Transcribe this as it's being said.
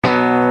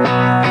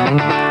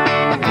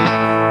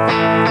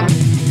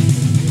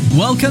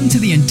Welcome to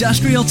the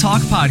Industrial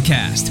Talk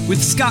Podcast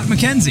with Scott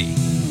McKenzie.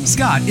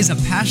 Scott is a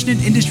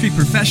passionate industry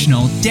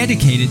professional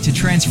dedicated to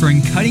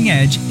transferring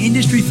cutting-edge,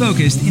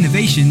 industry-focused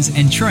innovations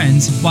and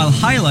trends while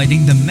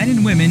highlighting the men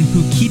and women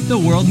who keep the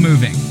world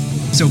moving.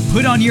 So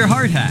put on your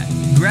hard hat,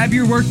 grab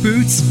your work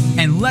boots,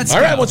 and let's go.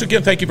 All right, once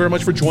again, thank you very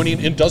much for joining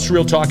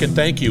Industrial Talk, and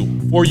thank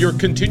you for your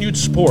continued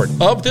support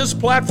of this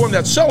platform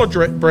that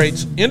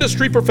celebrates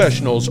industry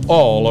professionals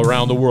all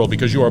around the world,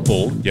 because you are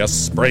bold,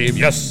 yes, brave,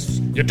 yes,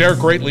 you dare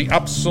greatly,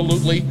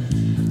 absolutely.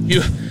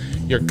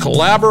 You're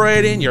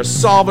collaborating, you're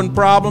solving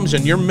problems,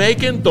 and you're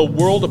making the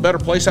world a better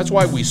place. That's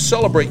why we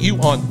celebrate you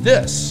on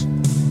this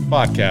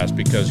podcast,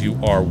 because you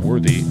are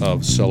worthy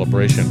of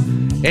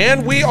celebration.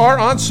 And we are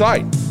on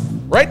site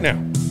right now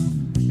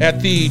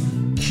at the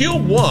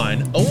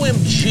Q1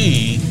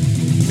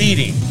 OMG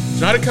meeting.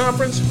 It's not a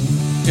conference.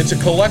 It's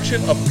a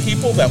collection of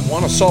people that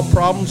want to solve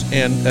problems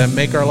and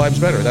make our lives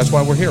better. That's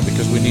why we're here,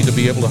 because we need to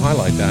be able to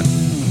highlight that.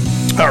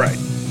 All right.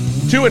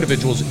 Two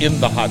individuals in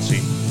the hot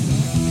seat.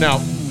 Now,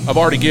 I've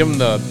already given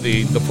the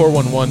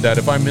 411 that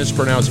if I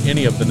mispronounce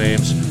any of the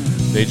names,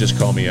 they just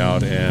call me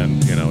out,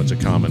 and, you know, it's a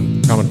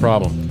common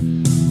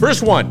problem.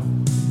 First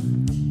one,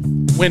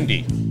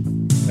 Whynde.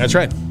 That's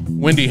right.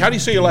 Whynde. How do you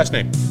say your last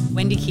name?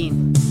 Whynde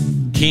Kuehn.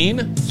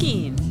 Kuehn?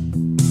 Kuehn.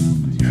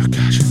 Oh,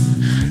 gosh.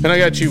 And I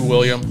got you,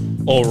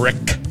 William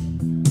Ulrich.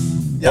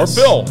 Yes.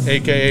 Or Bill,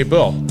 a.k.a.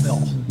 Bill.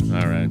 Bill.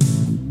 All right.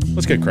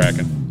 Let's get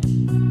cracking.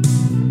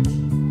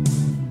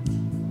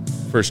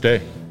 First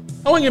day.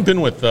 How long have you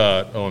been with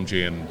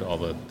OMG and all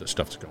the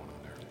stuff that's going on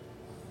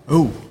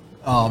there?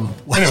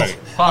 Anyway,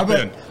 I've been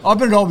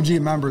an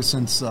OMG member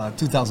since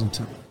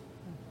 2002.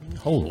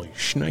 Holy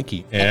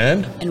shnikey.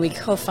 And we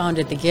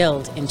co-founded the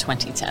Guild in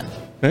 2010.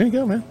 There you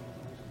go, man.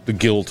 The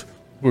Guild.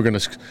 We're going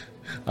to...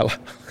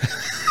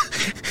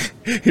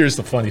 Here's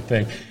the funny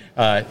thing.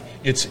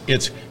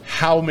 It's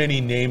how many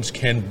names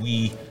can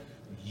we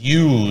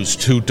use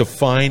to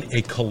define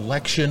a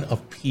collection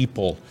of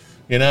people?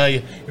 You know,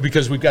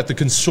 because we've got the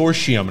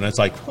consortium, and it's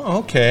like, oh,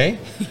 okay.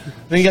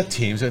 Then you got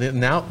teams, and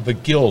now the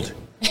Guild.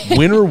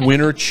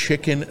 Winner,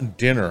 chicken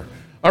dinner.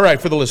 All right,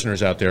 for the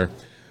listeners out there,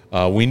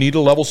 we need a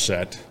level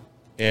set,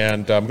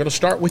 and I'm going to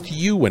start with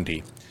you,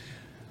 Whynde.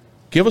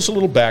 Give us a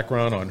little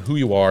background on who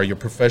you are, your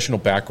professional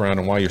background,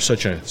 and why you're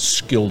such a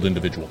skilled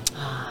individual.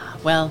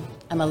 Well,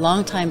 I'm a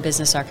longtime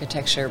business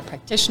architecture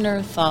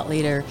practitioner, thought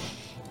leader,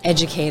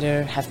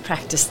 educator, have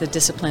practiced the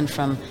discipline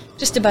from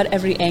just about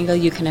every angle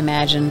you can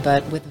imagine,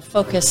 but with a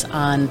focus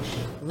on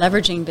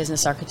leveraging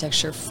business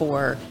architecture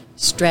for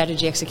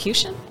strategy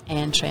execution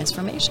and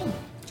transformation.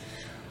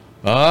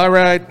 All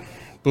right.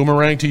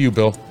 Boomerang to you,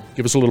 Bill.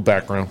 Give us a little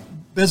background.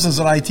 Business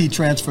and IT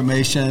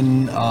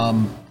transformation,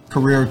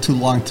 career too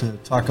long to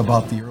talk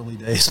about the early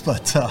days,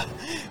 but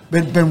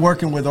been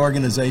working with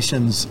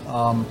organizations,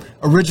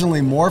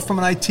 originally more from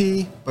an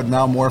IT, but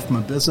now more from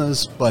a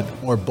business,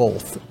 or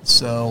both.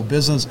 So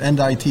business and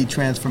IT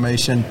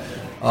transformation,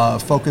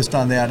 focused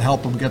on that,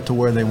 help them get to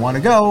where they want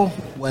to go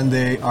when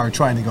they are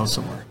trying to go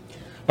somewhere.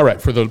 All right,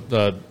 for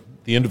the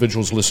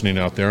individuals listening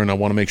out there, and I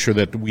want to make sure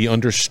that we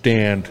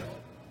understand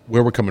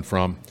where we're coming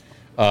from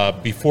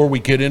before we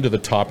get into the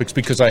topics,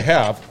 because I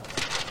have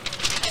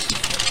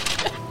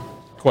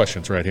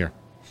questions right here,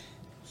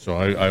 so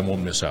I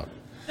won't miss out.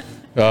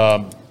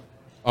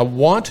 I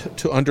want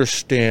to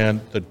understand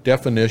the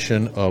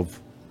definition of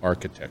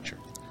architecture.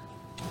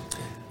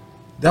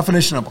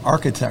 Definition of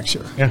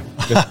architecture. Yeah,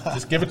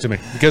 just give it to me,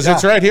 because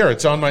it's right here.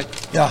 It's on my...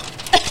 Yeah.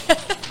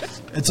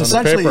 It's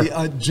essentially,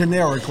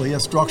 generically, a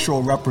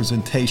structural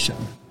representation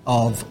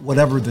of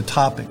whatever the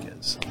topic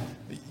is.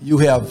 You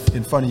have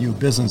in front of you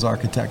business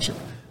architecture,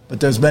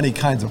 but there's many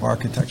kinds of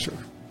architecture.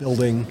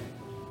 Building,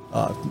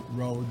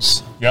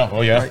 roads. Yeah,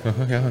 oh yeah.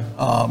 Right?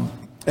 Yeah.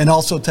 And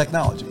also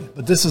technology.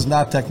 But this is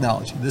not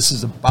technology. This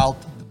is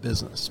about the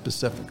business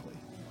specifically.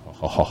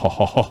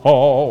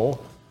 I'm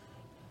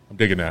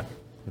digging that.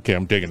 Okay,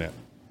 I'm digging that.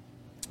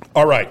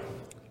 All right,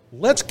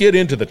 let's get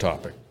into the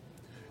topic.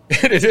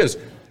 And it is,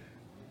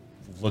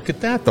 look at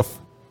that. The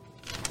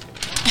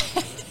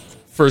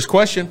first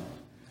question.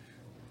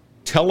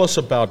 Tell us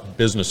about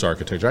business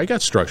architecture. I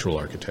got structural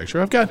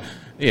architecture. I've got,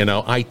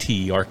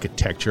 IT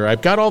architecture.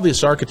 I've got all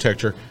this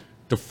architecture.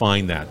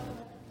 Define that.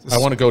 I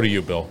want to go to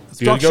you, Bill.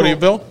 Do you go to you,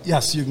 Bill?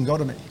 Yes, you can go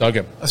to me.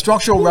 Okay. A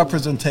structural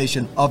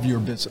representation of your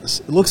business.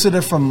 It looks at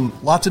it from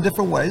lots of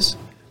different ways,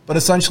 but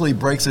essentially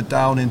breaks it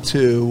down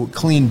into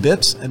clean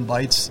bits and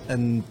bytes,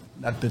 and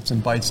not bits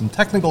and bytes in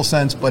technical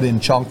sense, but in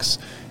chunks,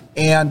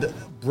 and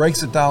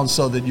breaks it down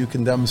so that you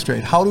can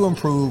demonstrate how to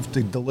improve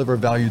to deliver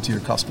value to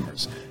your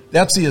customers.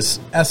 That's the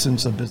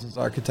essence of business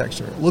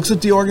architecture. It looks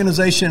at the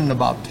organization in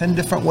about 10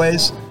 different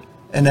ways,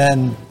 and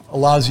then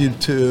allows you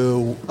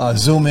to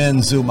zoom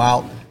in, zoom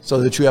out, so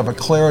that you have a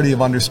clarity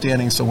of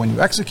understanding, so when you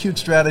execute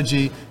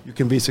strategy, you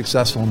can be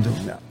successful in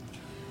doing that.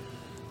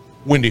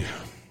 Whynde,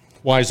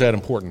 why is that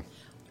important?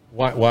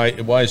 Why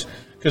is,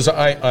 because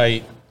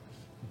I've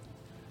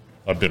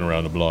been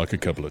around the block a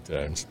couple of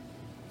times,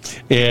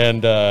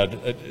 and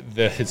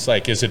it's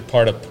like, is it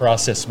part of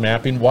process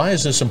mapping? Why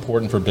is this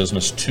important for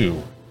business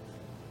too?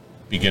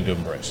 begin to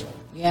embrace?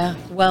 Yeah,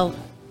 well,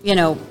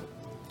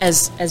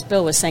 as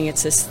Bill was saying,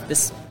 it's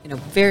this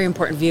very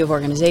important view of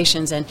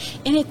organizations, and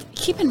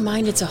keep in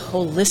mind it's a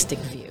holistic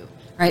view.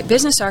 Right,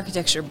 business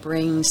architecture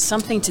brings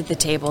something to the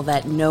table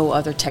that no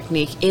other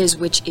technique is,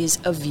 which is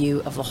a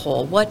view of the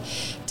whole. What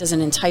does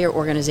an entire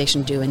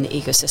organization do in the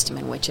ecosystem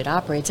in which it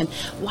operates? And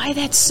why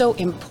that's so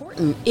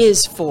important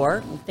is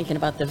for, thinking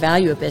about the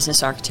value of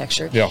business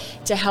architecture,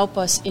 to help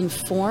us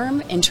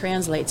inform and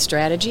translate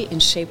strategy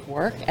and shape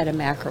work at a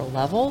macro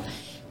level,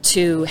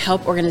 to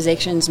help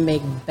organizations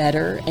make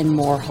better and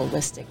more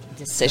holistic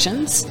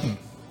decisions.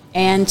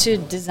 And to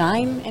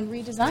design and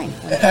redesign.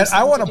 And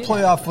I want to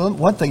play off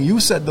one thing. You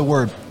said the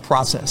word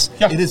process.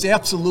 Yeah. It is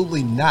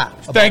absolutely not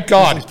about Thank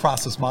God. business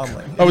process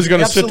modeling. I was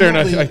going to sit there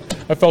and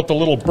I felt a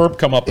little burp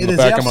come up in the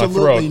back of my throat. It is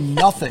absolutely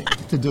nothing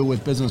to do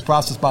with business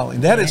process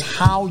modeling. That is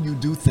how you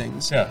do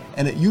things. Yeah.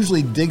 And it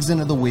usually digs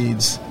into the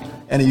weeds,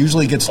 and it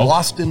usually gets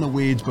lost in the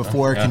weeds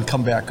before it can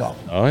come back up.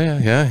 Oh,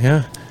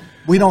 yeah.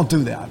 We don't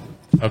do that.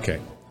 Okay.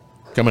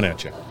 Coming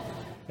at you.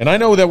 And I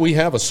know that we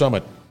have a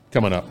summit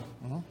coming up.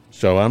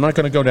 So I'm not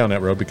going to go down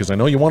that road because I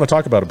know you want to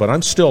talk about it, but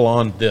I'm still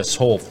on this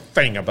whole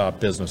thing about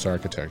business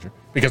architecture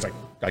because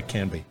I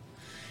can be.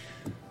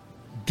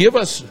 Give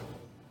us,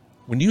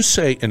 when you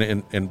say,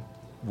 and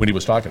when he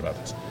was talking about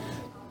this,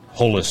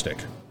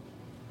 holistic.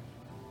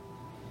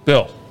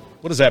 Bill,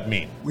 what does that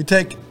mean? We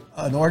take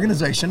an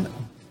organization,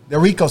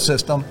 their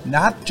ecosystem,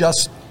 not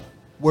just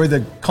where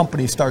the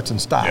company starts and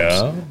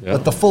stops,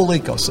 but the full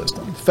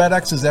ecosystem.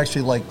 FedEx is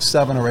actually like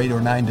 7 or 8 or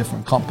 9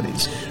 different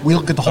companies. We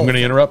look at the whole. I'm going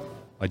to interrupt.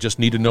 I just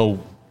need to know,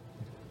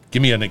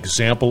 give me an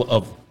example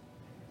of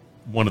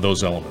one of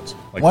those elements.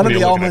 Like one of the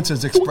elements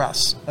is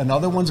express.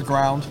 Another one's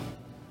ground.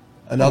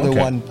 Another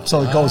one,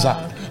 so it goes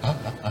on.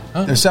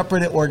 They're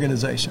separate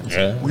organizations.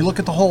 Yeah. We look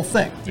at the whole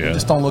thing. We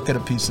just don't look at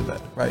a piece of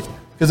it, right?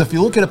 Because if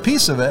you look at a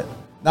piece of it,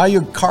 now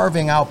you're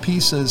carving out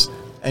pieces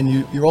and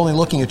you're only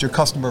looking at your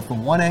customer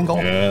from one angle,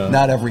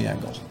 not every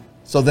angle.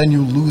 So then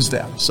you lose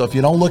them. So if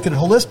you don't look at it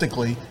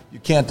holistically, you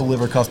can't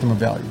deliver customer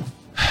value.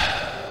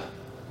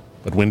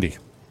 But Whynde,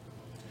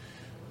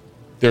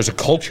 there's a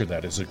culture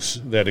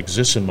that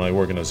exists in my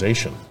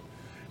organization,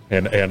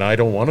 and I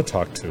don't want to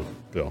talk to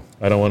Bill.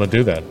 I don't want to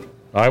do that.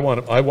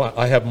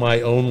 I have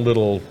my own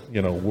little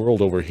world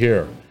over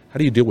here. How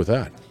do you deal with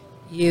that?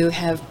 You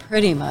have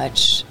pretty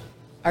much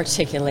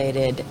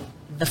articulated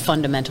the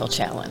fundamental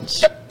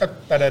challenge.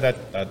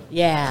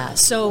 Yeah.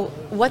 So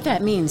what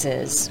that means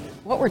is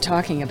what we're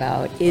talking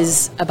about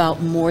is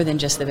about more than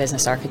just the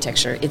business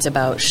architecture. It's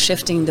about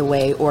shifting the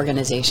way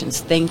organizations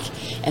think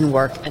and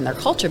work and their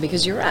culture,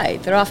 because you're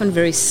right, they're often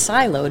very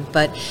siloed,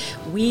 but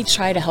we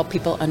try to help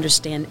people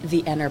understand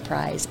the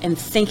enterprise and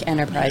think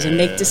enterprise and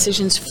make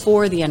decisions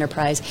for the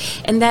enterprise.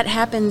 And that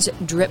happens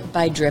drip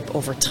by drip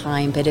over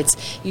time, but it's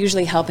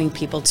usually helping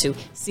people to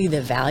see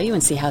the value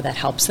and see how that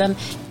helps them,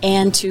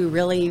 and to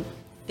really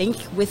think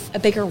with a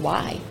bigger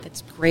why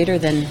that's greater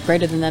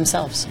than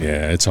themselves.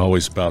 Yeah, it's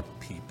always about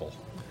people.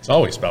 It's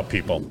always about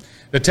people.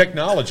 The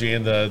technology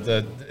and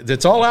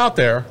it's all out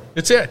there.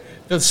 It's it.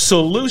 The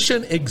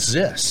solution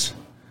exists.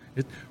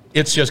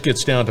 It just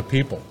gets down to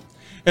people,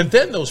 and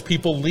then those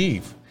people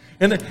leave,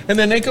 and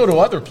then they go to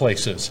other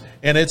places,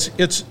 and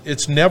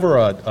it's never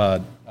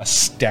a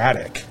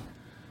static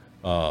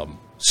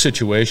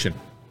situation.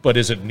 But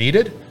is it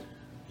needed?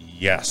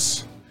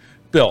 Yes.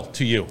 Bill,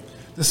 to you.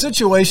 The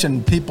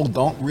situation people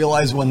don't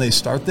realize when they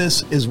start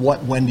this is what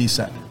Whynde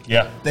said.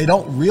 Yeah. They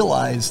don't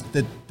realize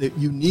that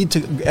you need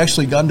to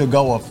actually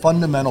undergo a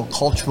fundamental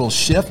cultural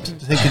shift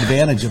to take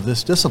advantage of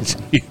this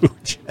discipline.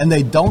 Huge. And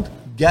they don't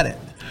get it.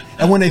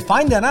 And when they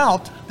find that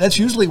out, that's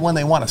usually when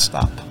they want to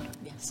stop.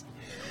 Yes.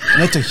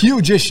 And it's a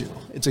huge issue.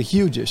 It's a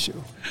huge issue.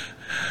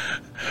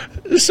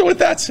 So with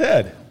that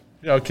said,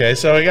 okay,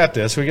 so we got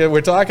this.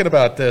 We're talking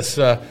about this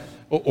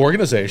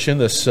organization,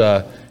 this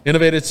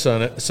Innovative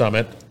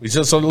Summit.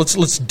 So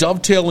let's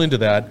dovetail into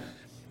that.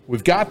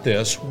 We've got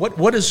this. What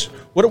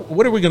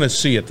are we going to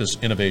see at this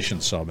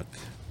Innovation Summit?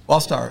 Well,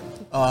 I'll start.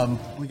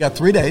 We got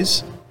 3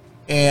 days,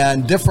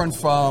 and different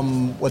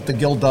from what the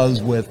Guild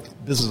does with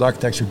Business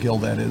Architecture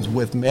Guild, that is,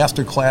 with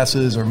master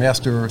classes or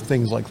master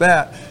things like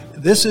that.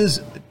 This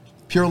is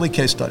purely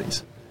case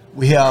studies.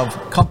 We have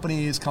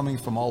companies coming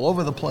from all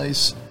over the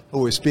place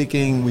who are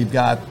speaking. We've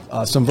got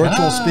some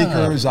virtual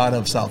speakers out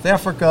of South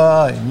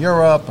Africa and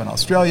Europe and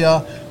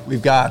Australia.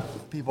 We've got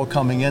people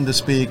coming in to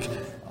speak,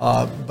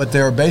 but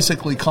they're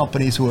basically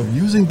companies who are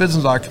using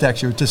business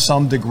architecture to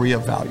some degree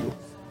of value.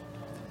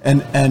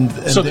 And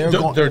so they're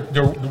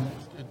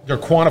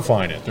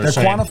quantifying it. They're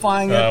saying,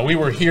 quantifying it. We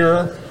were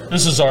here.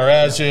 This is our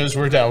as is.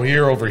 We're down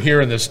here, over here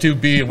in this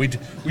 2B, and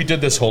we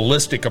did this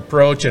holistic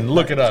approach. And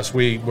look at us.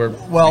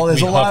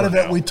 There's a lot of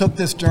it. We took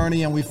this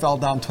journey and we fell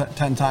down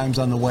 10 times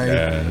on the way,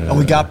 and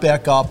we got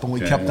back up and we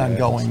kept on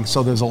going.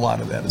 So there's a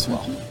lot of that as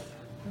well.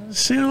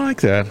 See, I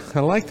like that. I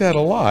like that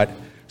a lot.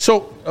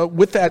 So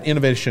with that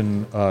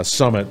Innovation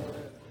Summit,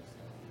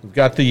 we've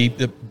got the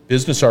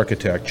Business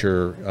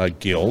Architecture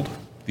Guild.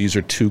 These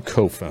are 2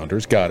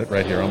 co-founders. Got it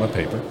right here on my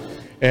paper.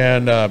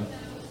 And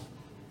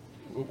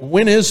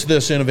When is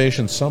this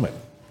Innovation Summit?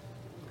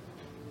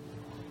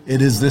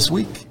 It is this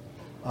week.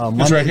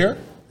 It's right here?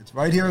 It's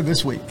right here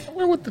this week.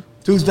 Where would the...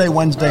 Tuesday,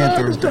 Wednesday, and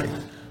Thursday.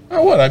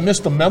 Oh, what? I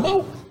missed the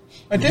memo?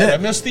 I did. I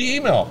missed the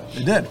email.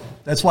 You did.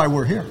 That's why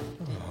we're here.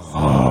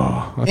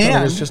 Oh, I thought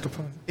it was just a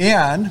fun.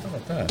 And How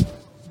about that?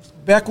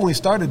 back when we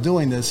started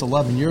doing this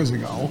 11 years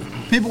ago,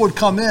 people would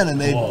come in and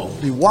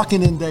they'd be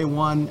walking in day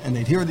one and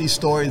they'd hear these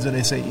stories and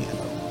they say,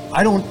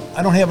 I don't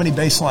have any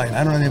baseline.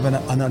 I don't have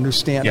an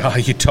understanding. Yeah,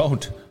 you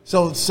don't.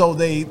 So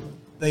they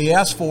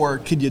asked for,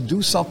 could you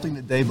do something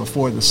the day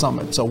before the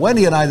summit? So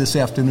Whynde and I this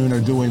afternoon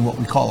are doing what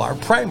we call our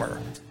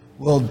primer.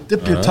 We'll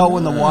dip your toe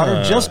in the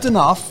water just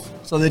enough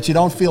so that you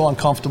don't feel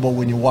uncomfortable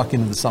when you walk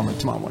into the summit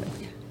tomorrow morning.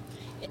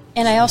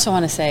 And I also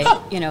want to say,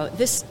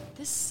 this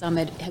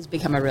summit has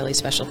become a really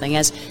special thing.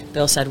 As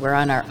Bill said, we're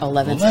on our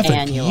 11th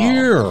annual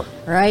year.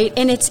 Right?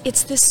 And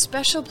it's this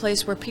special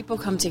place where people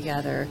come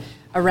together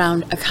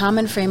around a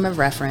common frame of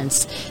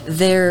reference.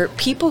 They're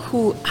people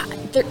who,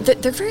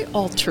 they're very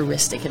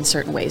altruistic in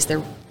certain ways.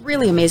 They're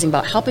really amazing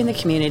about helping the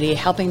community,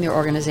 helping their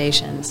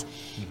organizations.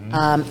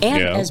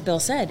 As Bill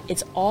said,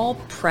 it's all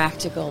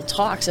practical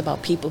talks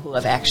about people who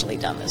have actually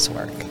done this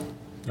work.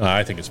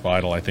 I think it's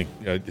vital. I think,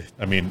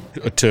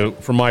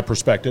 from my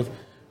perspective,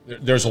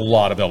 there's a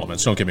lot of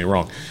elements. Don't get me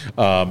wrong.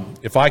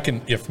 If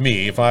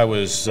I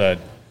was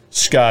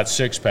Scott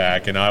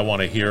Sixpack and I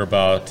want to hear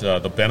about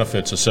the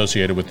benefits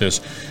associated with this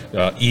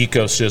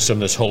ecosystem,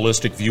 this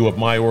holistic view of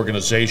my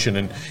organization,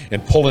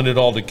 and pulling it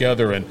all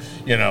together and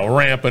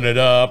ramping it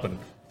up and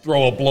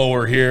throw a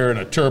blower here and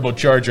a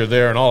turbocharger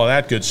there and all of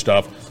that good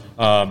stuff.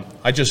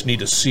 I just need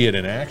to see it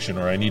in action,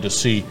 or I need to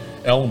see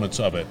elements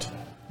of it.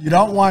 You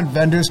don't want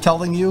vendors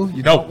telling you,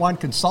 don't want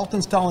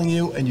consultants telling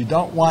you, and you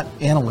don't want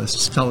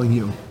analysts telling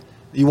you.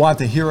 You want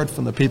to hear it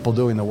from the people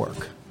doing the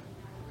work.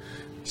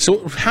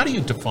 So how do you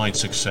define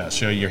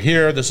success? You're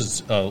here, this is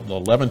the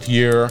 11th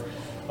year.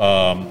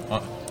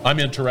 I'm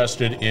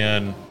interested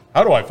in,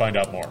 how do I find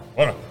out more?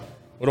 What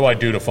do I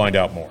do to find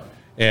out more?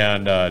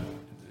 And,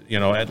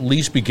 at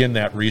least begin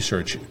that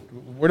research.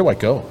 Where do I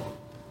go?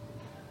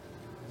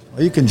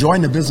 Well, you can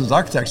join the Business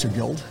Architecture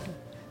Guild.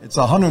 It's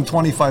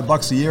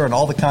 $125 a year, and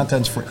all the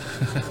content's free.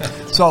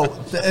 So,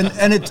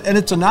 and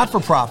it's a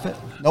not-for-profit.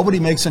 Nobody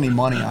makes any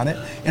money on it.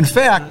 In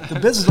fact, the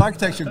Business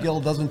Architecture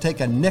Guild doesn't take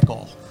a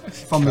nickel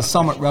from the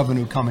summit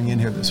revenue coming in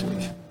here this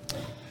week.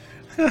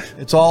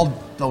 It's all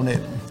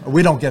donated.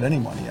 We don't get any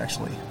money,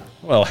 actually.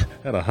 Well,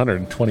 at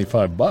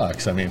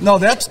 $125, I mean. No,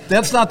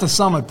 that's not the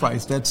summit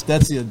price. That's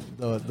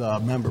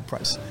the member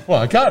price. Well,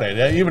 I got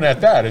it. Even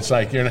at that, it's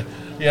like you're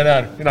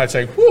not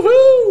saying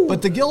woohoo.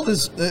 But the guild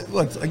is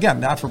again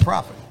not for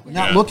profit. We're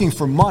not looking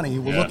for money.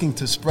 We're looking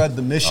to spread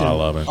the mission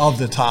of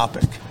the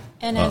topic.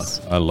 And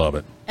I love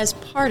it. As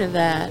part of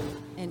that,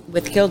 and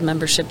with Guild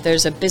membership,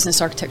 there's a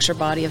business architecture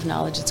body of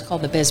knowledge. It's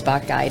called the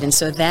BizBot Guide. And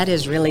so that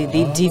is really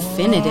the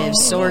definitive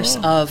source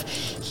of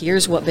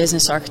here's what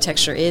business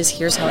architecture is,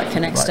 here's how it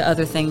connects to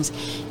other things,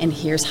 and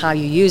here's how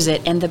you use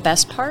it. And the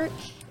best part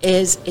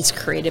is it's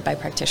created by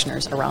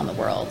practitioners around the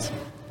world.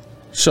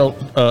 So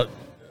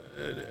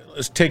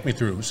let's take me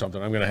through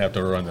something. I'm going to have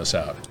to run this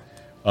out.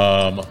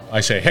 I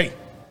say, hey,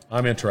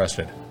 I'm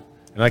interested.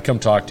 And I come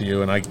talk to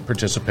you, and I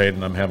participate,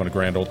 and I'm having a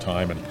grand old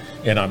time,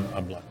 and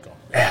I'm like,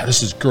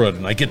 this is good,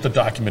 and I get the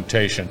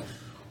documentation.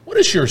 What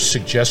is your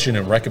suggestion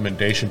and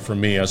recommendation for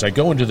me as I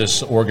go into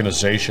this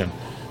organization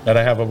that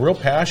I have a real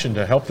passion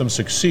to help them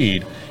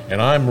succeed,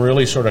 and I'm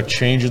really sort of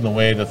changing the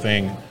way the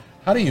thing?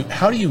 How do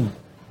you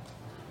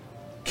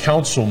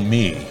counsel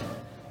me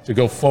to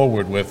go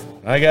forward with?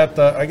 I got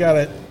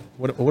it.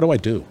 What do I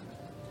do?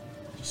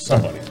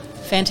 Somebody.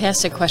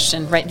 Fantastic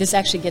question, right? This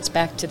actually gets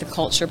back to the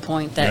culture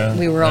point that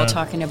we were all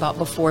talking about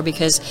before,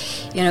 because,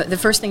 the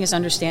first thing is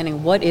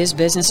understanding what is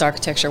business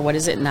architecture, what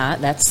is it not.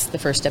 That's the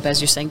first step,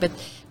 as you're saying. But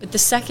the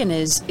second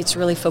is it's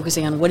really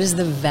focusing on what is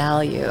the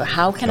value.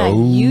 How can I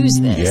use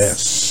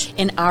this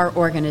in our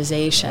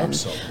organization?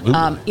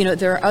 Absolutely.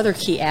 There are other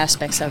key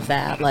aspects of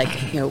that,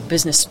 like,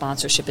 business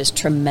sponsorship is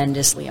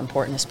tremendously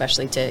important,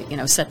 especially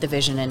to, set the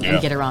vision and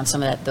get around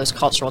some of those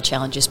cultural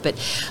challenges. But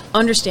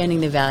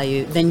understanding the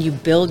value, then you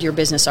build your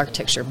business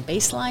architecture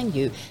baseline,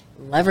 you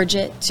leverage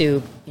it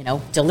to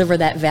deliver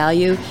that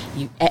value,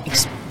 you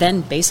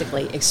then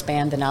basically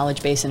expand the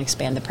knowledge base and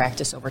expand the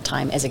practice over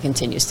time as it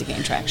continues to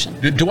gain traction.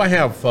 Do I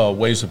have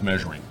ways of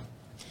measuring?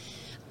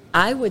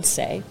 I would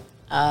say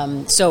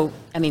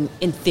in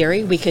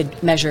theory we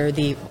could measure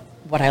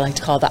what I like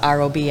to call the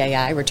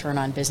ROBAI, return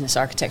on business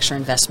architecture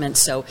investment.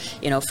 So,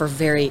 for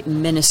very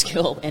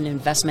minuscule an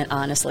investment,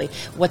 honestly,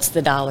 what's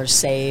the dollars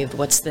saved?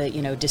 What's the,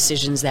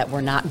 decisions that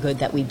were not good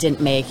that we didn't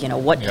make?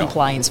 What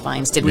compliance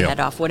fines did we head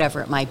off?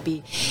 Whatever it might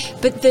be.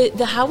 But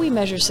the how we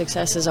measure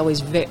success is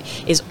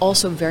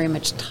also very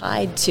much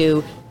tied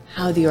to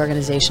how the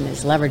organization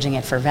is leveraging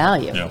it for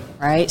value,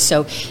 right?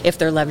 So if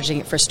they're leveraging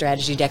it for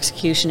strategy to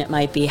execution, it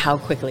might be how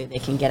quickly they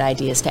can get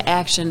ideas to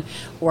action,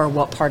 or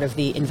what part of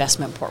the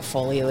investment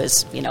portfolio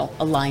is,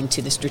 aligned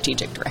to the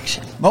strategic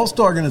direction.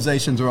 Most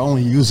organizations are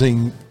only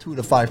using 2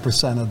 to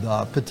 5% of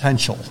the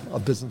potential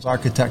of business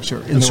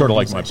architecture. It's sort of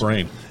like my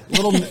brain.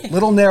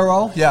 Little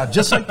narrow,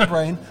 just like the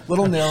brain,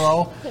 little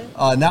narrow,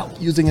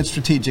 not using it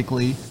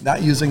strategically,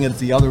 not using it at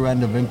the other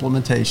end of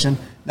implementation,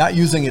 not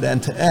using it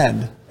end to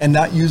end, and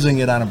not using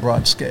it on a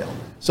broad scale.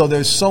 So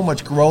there's so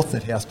much growth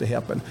that has to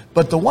happen.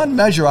 But the one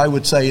measure I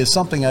would say is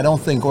something I don't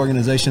think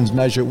organizations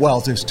measure well.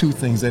 There's two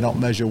things they don't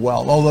measure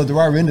well, although there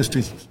are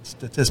industry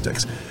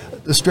statistics.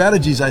 The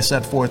strategies I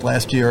set forth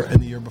last year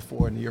and the year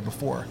before and the year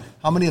before,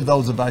 how many of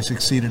those have I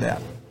succeeded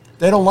at?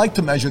 They don't like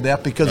to measure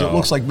that because it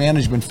looks like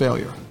management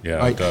failure. Yeah,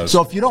 right? It does.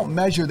 So if you don't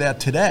measure that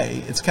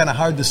today, it's kind of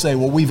hard to say,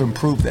 well, we've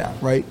improved that,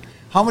 right?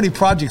 How many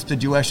projects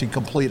did you actually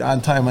complete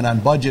on time and on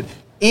budget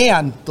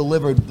and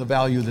delivered the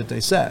value that they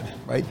said,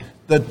 right?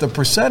 The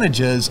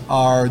percentages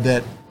are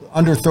that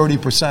under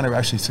 30% are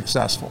actually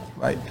successful,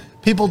 right?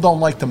 People don't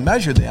like to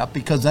measure that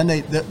because then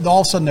they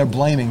all of a sudden they're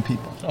blaming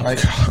people,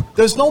 right?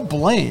 There's no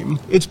blame.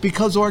 It's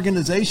because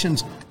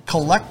organizations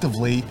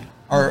collectively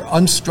are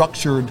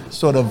unstructured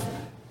sort of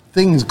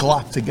things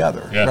glopped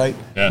together, right?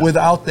 Yeah.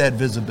 Without that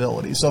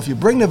visibility. So if you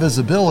bring the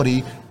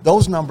visibility,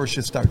 those numbers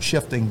should start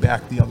shifting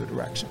back the other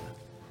direction.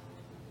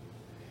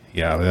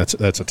 Yeah,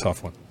 that's a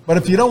tough one. But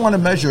if you don't want to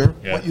measure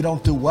what you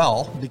don't do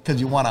well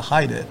because you want to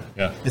hide it,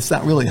 it's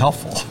not really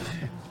helpful.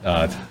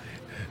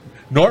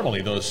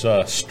 Normally, those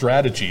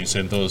strategies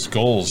and those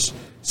goals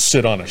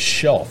sit on a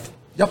shelf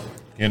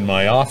in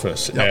my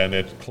office, and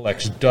it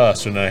collects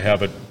dust, and I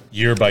have it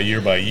year by year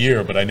by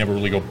year, but I never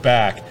really go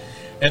back.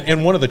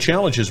 And one of the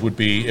challenges would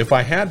be if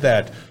I had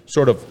that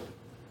sort of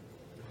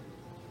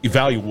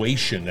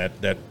evaluation,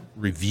 that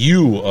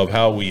review of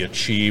how we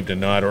achieved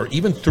and not, or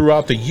even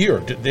throughout the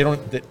year.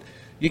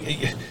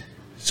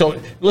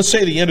 So let's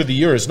say the end of the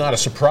year is not a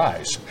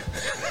surprise.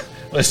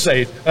 Let's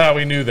say,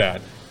 we knew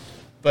that.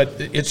 But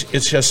it's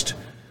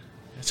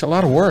a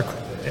lot of work,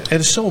 and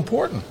it's so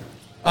important.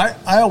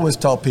 I always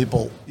tell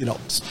people,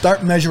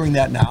 start measuring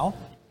that now.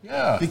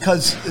 Yeah.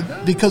 Because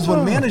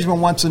when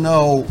management wants to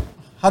know,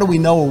 how do we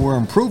know we're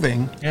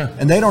improving,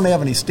 and they don't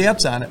have any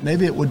stats on it,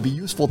 maybe it would be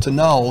useful to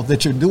know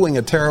that you're doing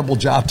a terrible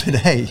job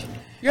today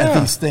at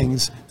these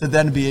things to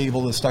then be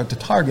able to start to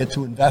target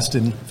to invest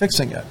in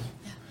fixing it.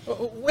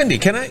 Whynde,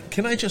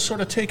 can I just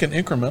sort of take an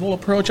incremental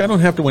approach? I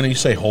don't have to, when you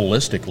say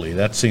holistically,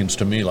 that seems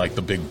to me like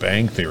the Big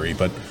Bang Theory,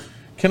 but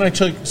can I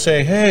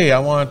say, hey, I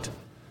want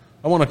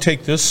to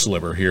take this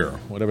sliver here,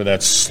 whatever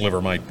that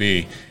sliver might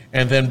be,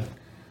 and then,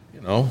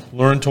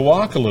 learn to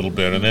walk a little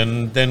bit,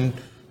 and then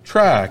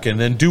track, and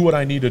then do what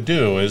I need to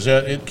do.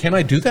 Can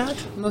I do that?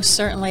 Most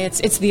certainly.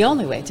 It's the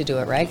only way to do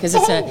it, right? Because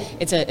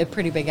it's a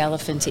pretty big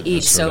elephant to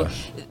eat. So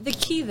the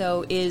key,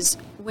 though, is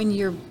when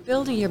you're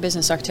building your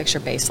business architecture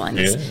baseline,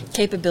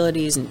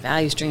 capabilities and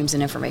value streams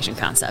and information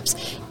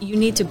concepts, you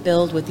need to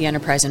build with the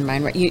enterprise in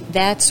mind. Right?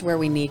 That's where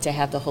we need to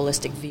have the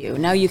holistic view.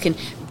 Now you can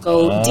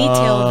go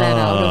detail that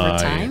out over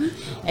time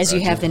as you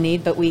have the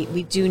need, but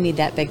we do need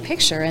that big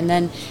picture. And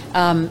then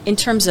in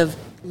terms of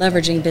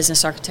leveraging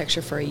business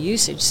architecture for a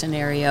usage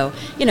scenario,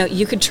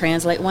 you could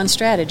translate one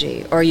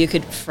strategy, or you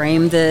could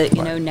frame the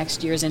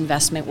next year's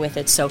investment with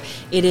it. So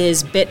it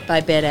is bit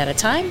by bit at a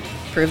time,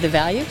 prove the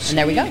value, and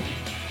there we go.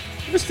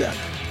 What's that?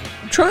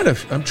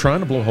 I'm trying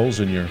to blow holes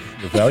in your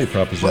value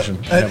proposition.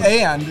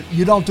 And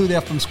you don't do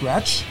that from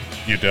scratch.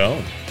 You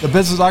don't. The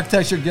Business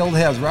Architecture Guild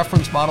has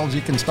reference models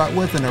you can start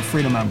with, and they're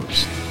free to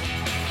members.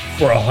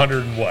 For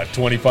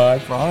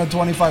 $125? For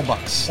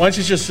 $125. Why don't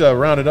you just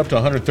round it up to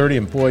 130,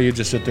 and boy, you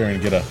just sit there and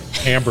get a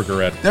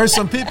hamburger at. There's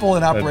some people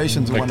in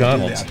operations who want to do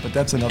McDonald's. that, but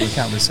that's another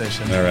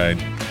conversation. All right.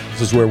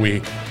 This is where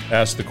we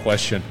ask the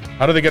question: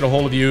 how do they get a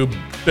hold of you,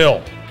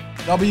 Bill?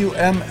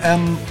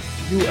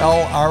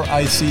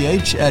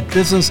 WMMULRICH at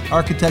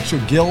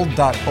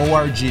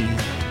businessarchitectureguild.org.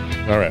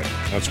 All right,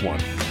 that's one.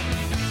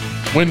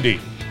 Whynde,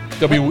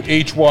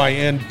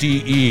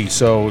 WHYNDE.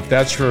 So if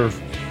that's for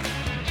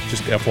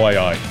just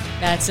FYI.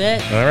 That's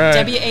it. All right.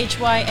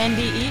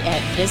 WHYNDE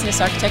at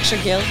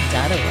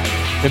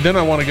businessarchitectureguild.org. And then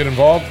I want to get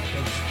involved.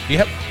 You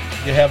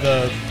have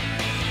the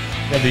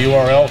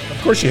URL.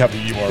 Of course you have the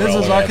URL.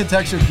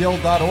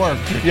 Businessarchitectureguild.org.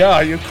 Yeah,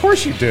 of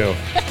course you do.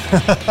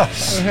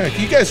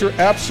 You guys are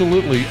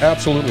absolutely,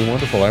 absolutely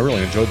wonderful. I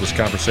really enjoyed this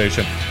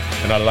conversation,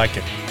 and I like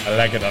it. I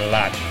like it a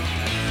lot.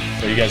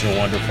 So you guys are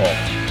wonderful.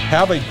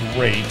 Have a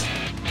great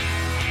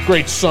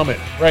summit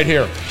right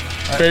here.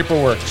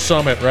 Paperwork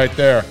summit right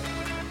there.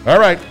 All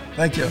right.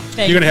 Thank you.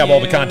 You're going to have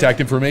all the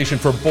contact information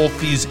for both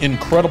these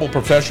incredible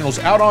professionals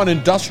out on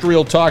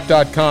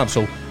industrialtalk.com.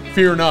 So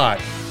fear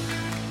not.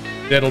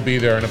 It'll be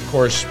there. And of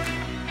course,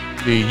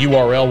 the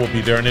URL will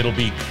be there, and it'll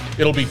be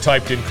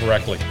typed in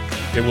correctly.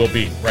 It will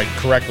be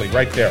correctly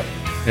right there.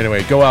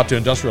 Anyway, go out to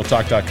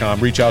industrialtalk.com,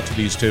 reach out to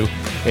these two,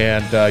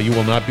 and you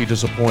will not be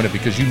disappointed,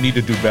 because you need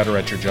to do better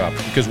at your job,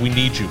 because we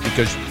need you,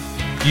 because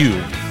we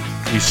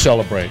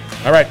celebrate.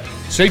 All right,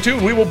 stay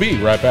tuned. We will be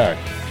right back.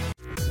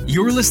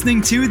 You're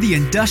listening to the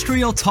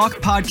Industrial Talk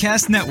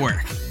Podcast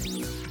Network.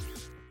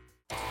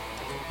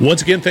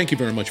 Once again, thank you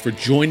very much for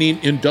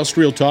joining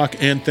Industrial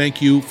Talk, and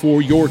thank you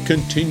for your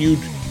continued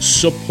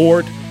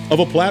support of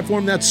a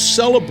platform that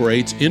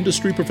celebrates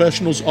industry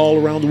professionals all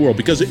around the world,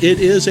 because it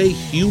is a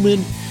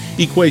human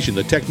equation.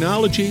 The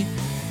technology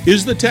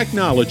is the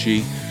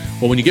technology,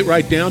 but when you get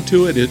right down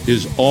to it, it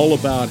is all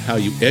about how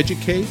you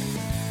educate,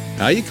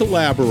 how you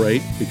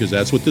collaborate, because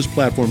that's what this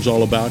platform is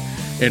all about,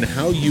 and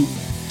how you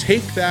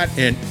take that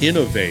and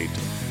innovate.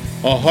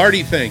 A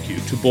hearty thank you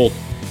to both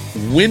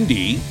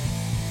Whynde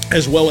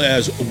as well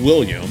as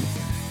William,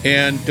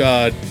 and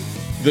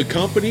the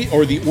company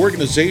or the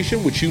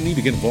organization, which you need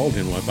to get involved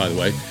in, by the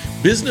way,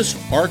 Business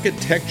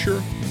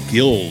Architecture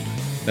Guild.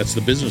 That's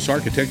the Business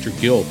Architecture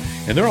Guild.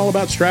 And they're all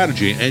about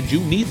strategy, and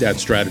you need that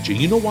strategy.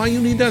 You know why you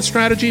need that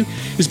strategy?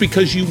 It's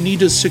because you need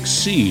to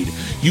succeed.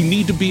 You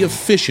need to be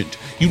efficient.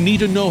 You need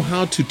to know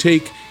how to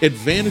take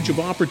advantage of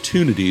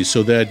opportunities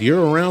so that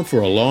you're around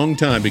for a long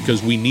time,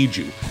 because we need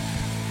you.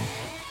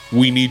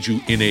 We need you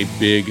in a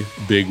big,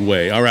 big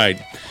way. All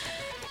right.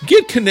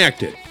 Get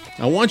connected.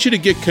 I want you to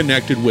get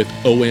connected with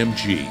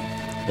OMG,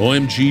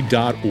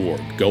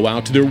 omg.org. Go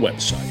out to their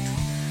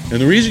website. And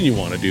the reason you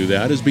want to do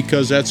that is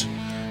because that's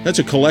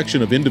a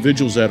collection of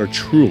individuals that are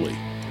truly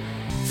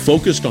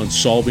focused on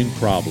solving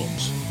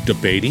problems,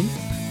 debating,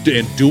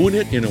 and doing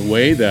it in a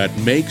way that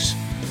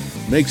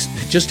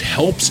just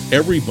helps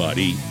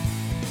everybody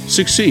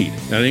succeed.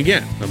 And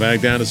again, I'm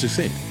back down to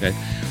succeed. Okay?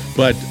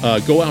 But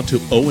go out to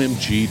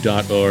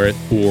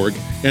omg.org,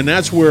 and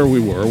that's where we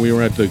were. We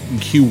were at the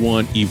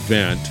Q1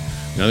 event.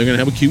 Now they're going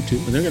to have a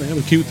Q2, and they're going to have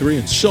a Q3,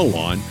 and so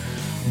on.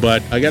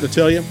 But I got to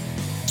tell you,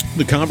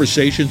 the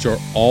conversations are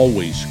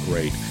always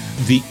great.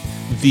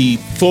 The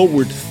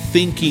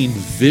forward-thinking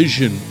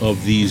vision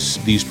of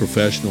these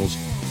professionals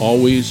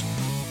always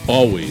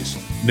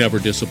never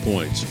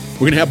disappoints.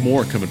 We're going to have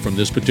more coming from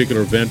this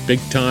particular event, big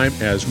time,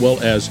 as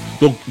well as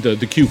the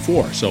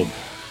Q4. So,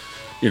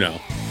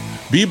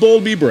 be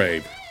bold, be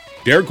brave.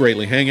 Dare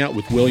greatly. Hang out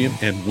with William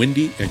and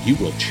Whynde, and you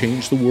will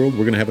change the world.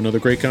 We're going to have another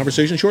great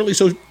conversation shortly,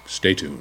 so stay tuned.